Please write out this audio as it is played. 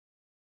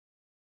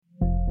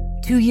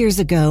2 years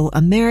ago,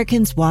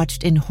 Americans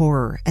watched in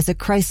horror as a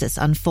crisis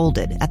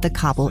unfolded at the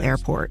Kabul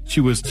airport.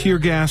 She was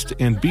tear-gassed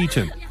and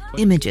beaten.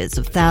 Images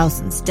of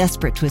thousands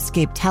desperate to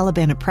escape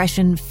Taliban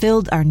oppression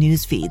filled our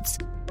news feeds.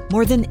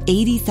 More than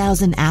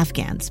 80,000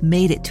 Afghans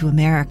made it to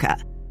America.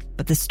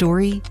 But the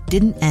story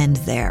didn't end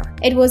there.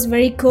 It was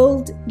very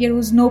cold. There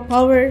was no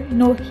power,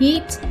 no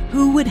heat.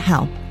 Who would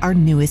help our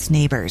newest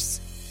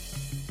neighbors?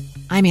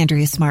 I'm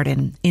Andrea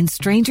Smartin. In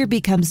Stranger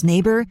Becomes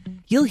Neighbor,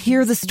 you'll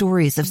hear the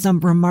stories of some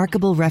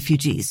remarkable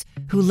refugees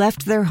who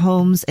left their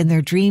homes and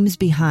their dreams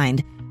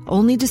behind,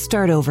 only to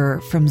start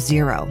over from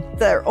zero.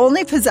 Their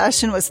only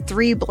possession was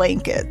 3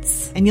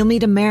 blankets. And you'll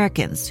meet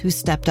Americans who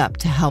stepped up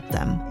to help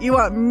them. You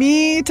want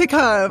me to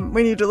come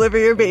when you deliver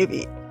your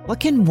baby. What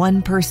can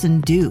one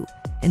person do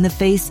in the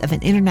face of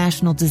an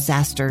international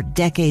disaster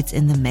decades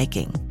in the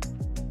making?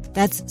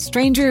 That's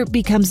Stranger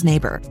Becomes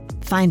Neighbor.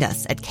 Find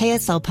us at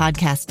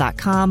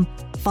kslpodcast.com.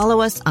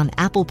 Follow us on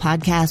Apple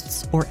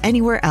Podcasts or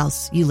anywhere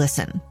else you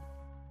listen.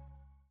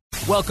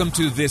 Welcome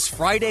to this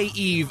Friday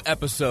Eve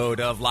episode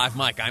of Live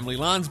Mike. I'm Lee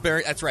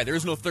Lonsberry. That's right, there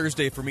is no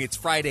Thursday for me. It's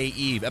Friday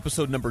Eve,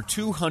 episode number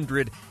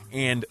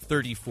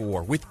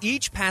 234. With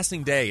each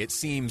passing day, it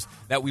seems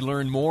that we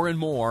learn more and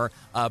more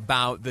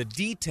about the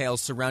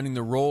details surrounding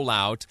the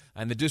rollout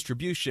and the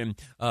distribution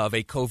of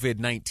a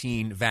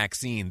COVID-19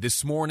 vaccine.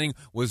 This morning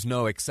was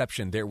no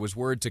exception. There was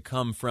word to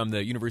come from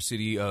the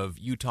University of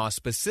Utah,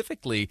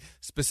 specifically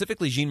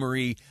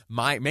Jean-Marie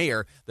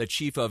Mayer, the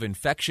chief of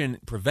infection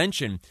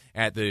prevention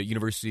at the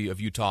University of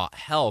Utah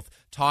Health,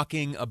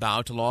 talking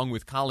about, along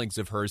with colleagues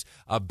of hers,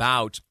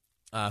 about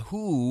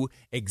who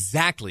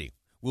exactly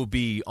will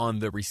be on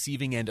the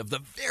receiving end of the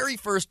very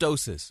first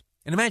doses.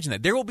 And imagine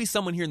that. There will be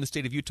someone here in the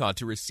state of Utah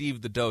to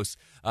receive the dose,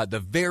 the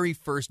very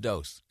first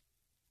dose.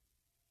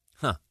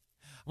 I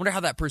wonder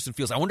how that person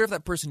feels. I wonder if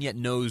that person yet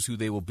knows who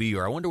they will be,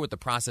 or I wonder what the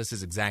process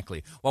is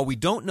exactly. While we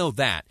don't know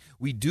that,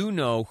 we do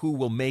know who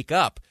will make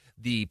up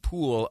the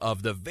pool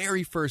of the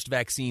very first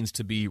vaccines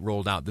to be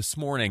rolled out. This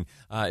morning,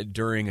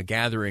 during a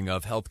gathering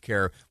of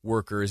healthcare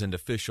workers and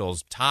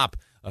officials, top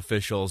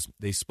officials,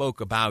 they spoke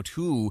about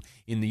who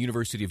in the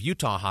University of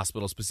Utah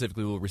hospital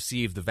specifically will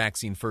receive the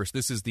vaccine first.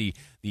 This is the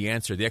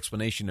answer, the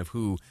explanation of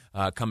who,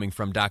 coming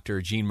from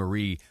Dr.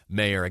 Jean-Marie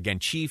Mayer, again,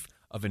 Chief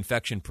of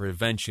Infection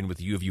Prevention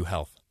with U of U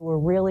Health. We're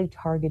really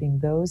targeting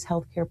those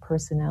healthcare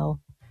personnel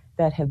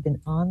that have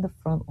been on the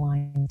front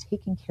line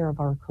taking care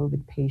of our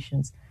COVID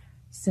patients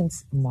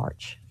since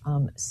March.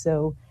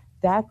 So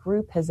that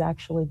group has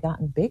actually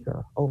gotten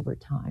bigger over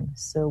time.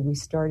 So we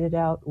started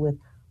out with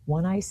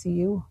 1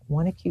 ICU,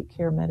 1 acute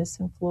care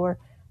medicine floor.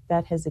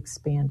 That has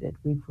expanded.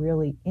 We've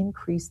really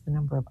increased the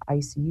number of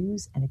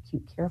ICUs and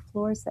acute care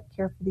floors that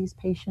care for these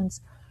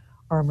patients,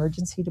 our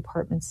emergency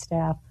department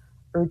staff,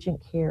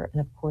 urgent care, and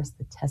of course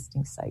the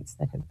testing sites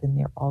that have been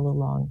there all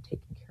along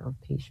taking care of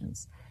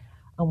patients.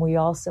 And we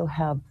also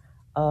have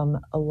a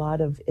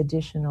lot of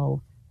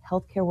additional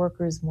healthcare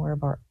workers, more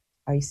of our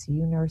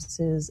ICU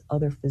nurses,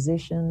 other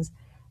physicians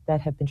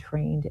that have been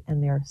trained,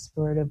 and they're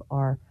sort of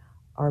our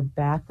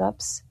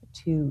backups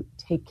to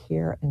take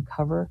care and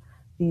cover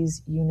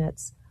these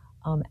units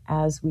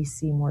as we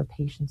see more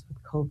patients with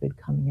COVID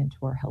coming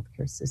into our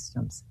healthcare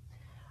systems.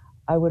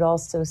 I would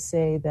also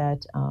say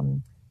that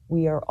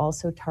we are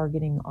also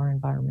targeting our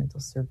environmental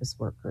service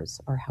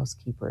workers, our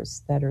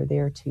housekeepers that are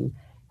there to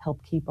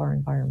help keep our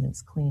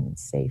environments clean and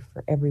safe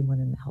for everyone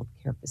in the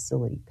healthcare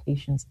facility,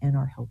 patients and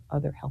our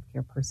other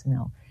healthcare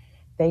personnel.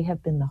 They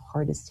have been the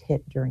hardest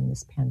hit during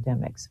this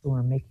pandemic, so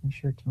we're making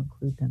sure to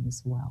include them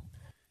as well.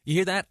 You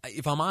hear that?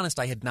 If I'm honest,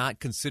 I had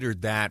not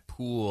considered that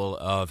pool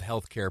of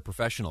healthcare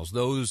professionals,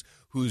 those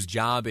whose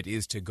job it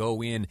is to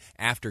go in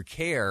after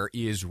care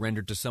is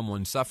rendered to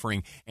someone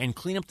suffering and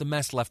clean up the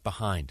mess left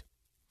behind.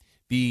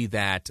 Be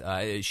that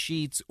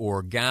sheets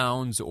or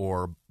gowns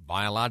or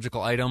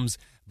biological items,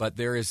 but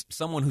there is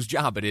someone whose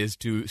job it is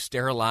to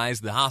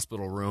sterilize the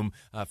hospital room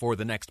for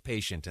the next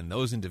patient, and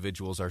those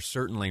individuals are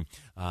certainly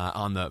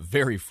on the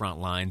very front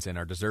lines and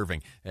are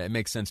deserving. It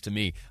makes sense to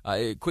me.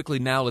 Quickly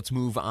now, let's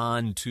move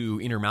on to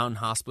Intermountain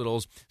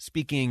Hospitals.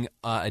 Speaking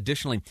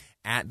additionally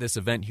at this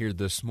event here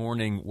this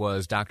morning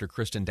was Dr.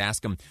 Kristen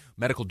Dascom,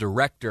 Medical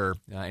Director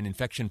and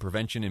Infection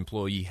Prevention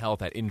Employee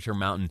Health at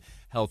Intermountain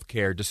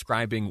Healthcare,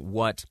 describing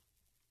what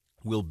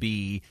will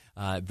be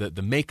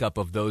the makeup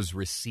of those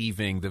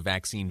receiving the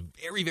vaccine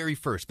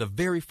the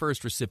very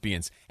first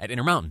recipients at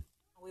Intermountain.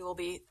 We will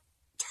be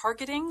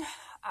targeting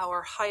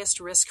our highest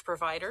risk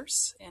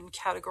providers in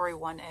Category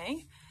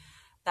 1A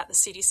that the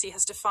CDC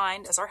has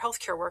defined as our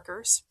healthcare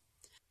workers.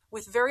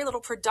 With very little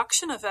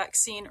production of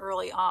vaccine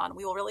early on,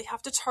 we will really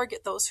have to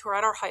target those who are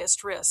at our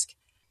highest risk.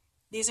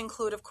 These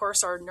include, of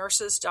course, our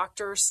nurses,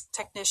 doctors,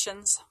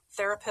 technicians,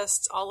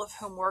 therapists, all of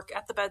whom work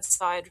at the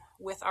bedside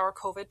with our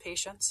COVID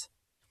patients.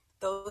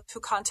 Those who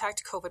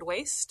contact COVID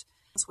waste.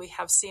 We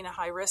have seen a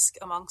high risk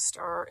amongst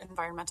our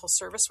environmental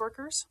service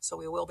workers, so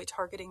we will be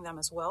targeting them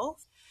as well.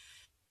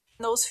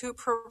 And those who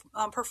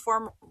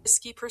perform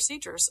risky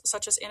procedures,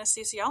 such as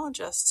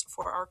anesthesiologists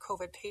for our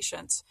COVID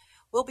patients.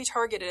 will be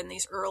targeted in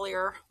these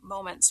earlier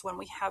moments when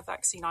we have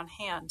vaccine on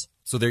hand.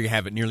 So there you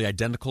have it, nearly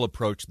identical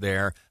approach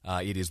there.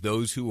 It is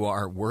those who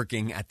are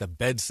working at the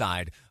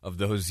bedside of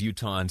those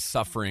Utahns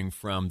suffering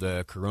from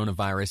the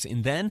coronavirus.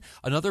 And then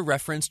another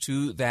reference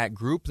to that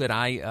group that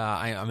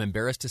I'm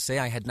embarrassed to say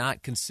I had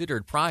not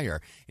considered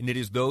prior. And it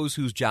is those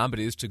whose job it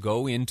is to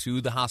go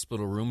into the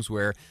hospital rooms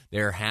where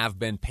there have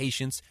been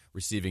patients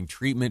receiving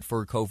treatment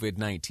for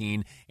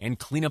COVID-19 and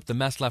clean up the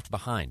mess left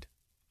behind.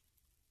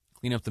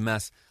 Clean up the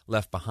mess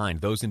left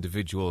behind. Those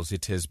individuals,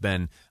 it has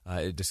been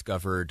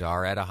discovered,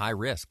 are at a high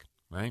risk,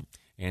 right?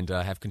 And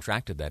have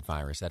contracted that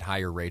virus at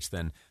higher rates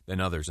than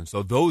others. And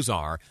so those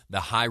are the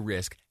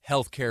high-risk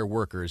healthcare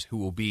workers who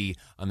will be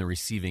on the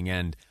receiving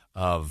end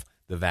of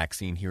the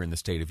vaccine here in the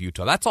state of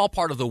Utah. That's all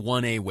part of the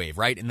 1A wave,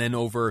 right? And then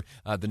over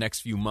the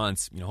next few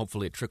months,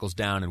 hopefully it trickles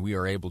down and we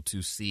are able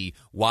to see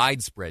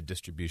widespread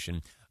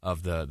distribution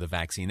of the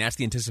vaccine. That's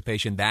the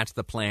anticipation. That's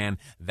the plan.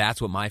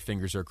 That's what my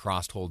fingers are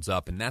crossed holds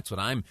up. And that's what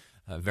I'm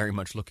very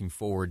much looking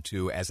forward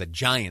to as a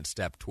giant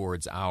step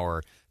towards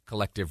our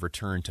collective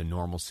return to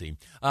normalcy.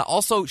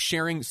 Also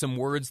sharing some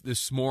words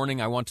this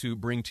morning I want to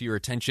bring to your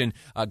attention.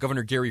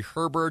 Governor Gary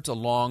Herbert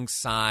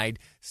alongside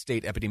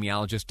state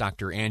epidemiologist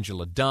Dr.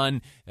 Angela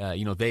Dunn.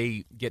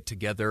 They get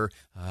together,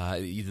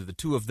 either the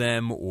two of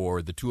them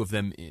or the two of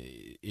them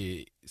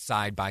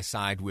side by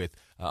side with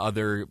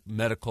other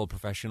medical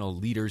professional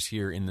leaders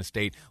here in the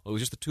state. Well, it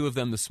was just the two of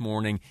them this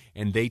morning,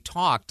 and they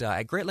talked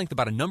at great length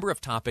about a number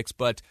of topics,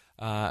 but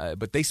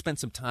they spent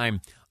some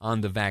time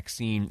on the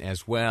vaccine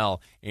as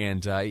well.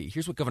 And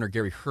here's what Governor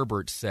Gary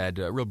Herbert said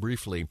real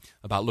briefly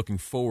about looking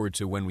forward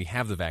to when we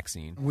have the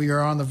vaccine. We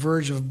are on the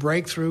verge of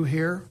breakthrough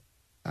here.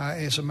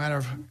 It's a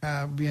matter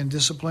of being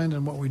disciplined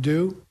in what we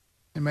do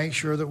and make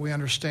sure that we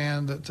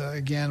understand that,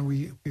 again,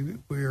 we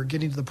are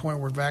getting to the point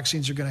where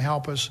vaccines are going to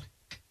help us.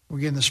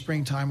 Again, in the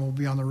springtime, we'll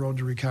be on the road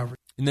to recovery.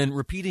 And then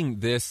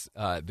repeating this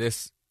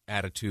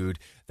attitude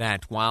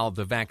that while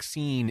the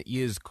vaccine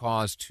is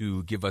cause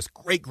to give us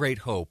great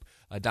hope,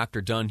 Dr.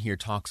 Dunn here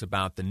talks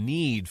about the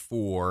need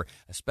for,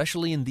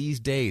 especially in these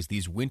days,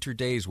 these winter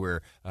days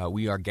where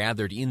we are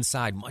gathered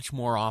inside much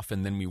more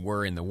often than we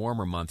were in the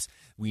warmer months,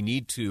 we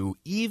need to,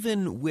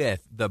 even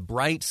with the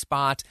bright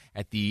spot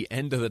at the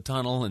end of the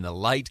tunnel and the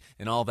light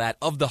and all that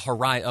of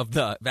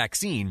the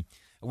vaccine,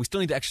 we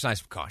still need to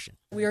exercise caution.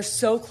 We are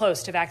so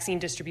close to vaccine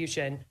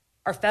distribution.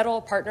 Our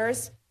federal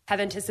partners have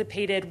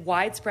anticipated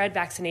widespread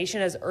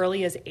vaccination as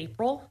early as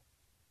April.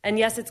 And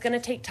yes, it's going to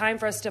take time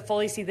for us to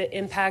fully see the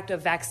impact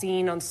of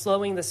vaccine on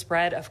slowing the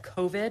spread of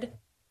COVID.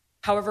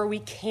 However, we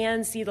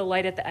can see the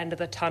light at the end of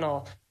the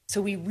tunnel. So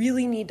we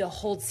really need to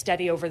hold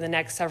steady over the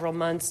next several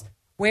months,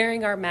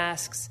 wearing our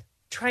masks,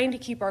 trying to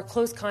keep our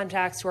close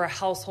contacts to our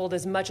household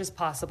as much as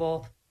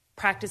possible,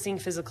 practicing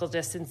physical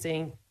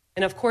distancing,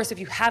 and of course, if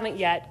you haven't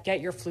yet,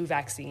 get your flu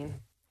vaccine.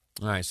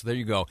 All right, so there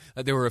you go.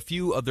 There were a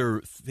few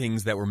other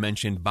things that were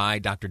mentioned by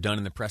Dr. Dunn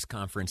in the press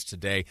conference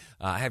today.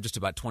 I have just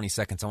about 20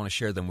 seconds. I want to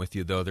share them with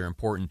you, though. They're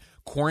important.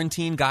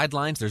 Quarantine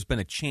guidelines. There's been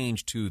a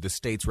change to the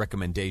state's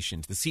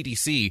recommendations. The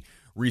CDC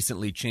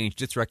recently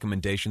changed its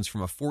recommendations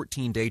from a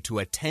 14-day to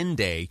a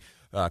 10-day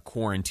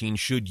quarantine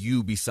should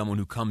you be someone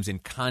who comes in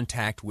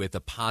contact with a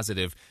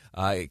positive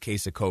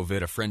case of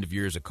COVID, a friend of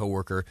yours, a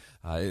coworker,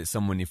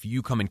 someone. If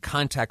you come in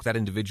contact with that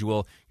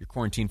individual, you're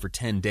quarantined for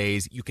 10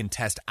 days. You can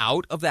test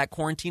out of that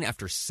quarantine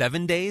after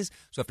 7 days.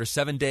 So after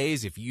 7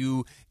 days, if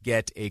you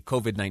get a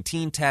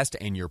COVID-19 test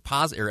and you're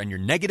positive and you're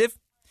negative,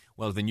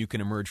 well, then you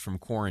can emerge from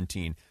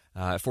quarantine.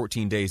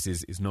 14 days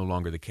is no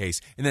longer the case.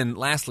 And then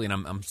lastly, and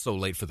I'm so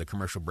late for the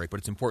commercial break, but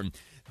it's important,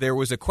 there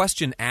was a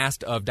question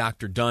asked of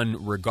Dr.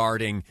 Dunn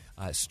regarding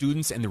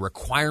students and the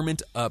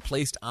requirement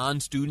placed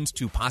on students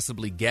to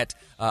possibly get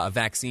a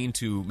vaccine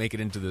to make it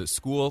into the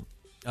school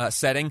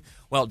setting.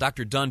 Well,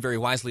 Dr. Dunn very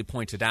wisely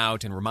pointed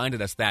out and reminded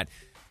us that,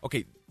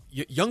 okay,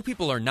 young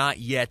people are not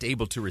yet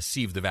able to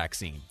receive the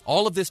vaccine.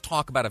 All of this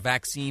talk about a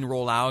vaccine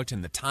rollout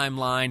and the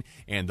timeline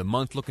and the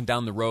month looking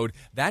down the road,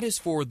 that is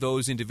for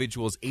those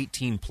individuals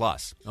 18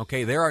 plus.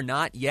 Okay, there are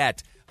not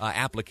yet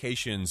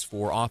applications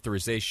for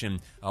authorization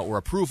or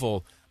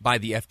approval by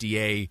the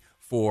FDA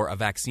for a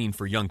vaccine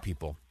for young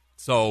people.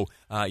 So,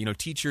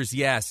 teachers,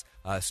 yes,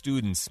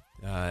 students,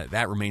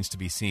 that remains to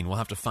be seen. We'll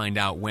have to find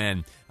out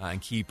when and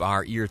keep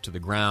our ear to the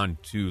ground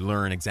to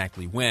learn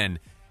exactly when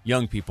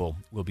young people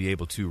will be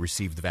able to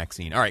receive the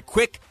vaccine. All right,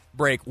 quick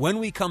break. When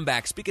we come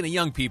back, speaking of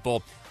young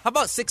people, how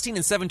about 16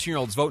 and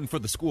 17-year-olds voting for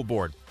the school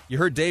board? You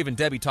heard Dave and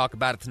Debbie talk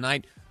about it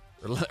tonight,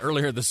 or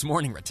earlier this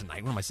morning, or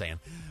tonight. What am I saying?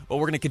 Well,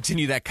 we're going to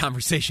continue that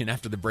conversation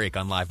after the break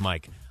on Live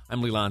Mike.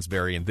 I'm Lee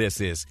Lonsberry, and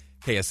this is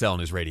KSL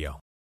News Radio.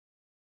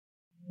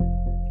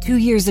 2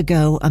 years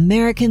ago,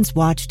 Americans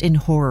watched in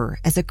horror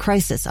as a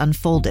crisis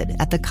unfolded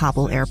at the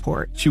Kabul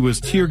airport. She was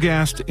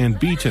tear-gassed and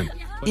beaten.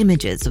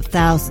 Images of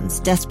thousands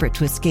desperate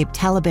to escape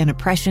Taliban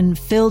oppression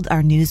filled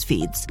our news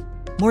feeds.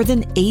 More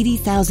than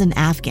 80,000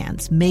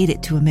 Afghans made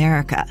it to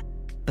America.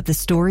 But the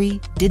story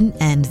didn't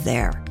end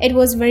there. It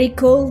was very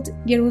cold.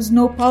 There was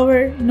no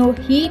power, no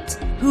heat.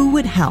 Who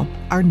would help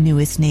our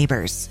newest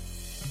neighbors?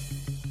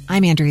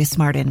 I'm Andrea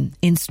Smartin.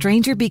 In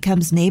Stranger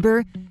Becomes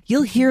Neighbor,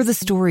 you'll hear the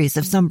stories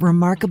of some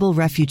remarkable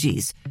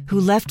refugees who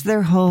left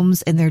their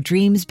homes and their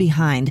dreams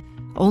behind,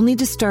 only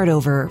to start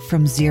over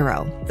from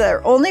zero.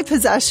 Their only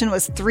possession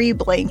was 3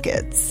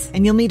 blankets.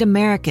 And you'll meet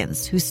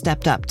Americans who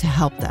stepped up to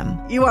help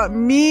them. You want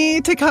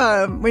me to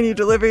come when you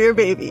deliver your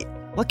baby.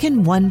 What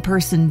can one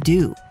person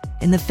do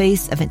in the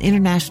face of an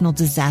international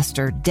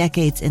disaster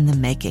decades in the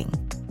making?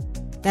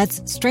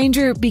 That's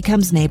Stranger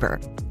Becomes Neighbor.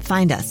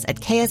 Find us at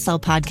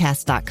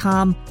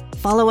kslpodcast.com.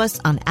 Follow us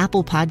on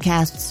Apple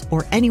Podcasts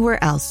or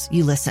anywhere else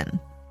you listen.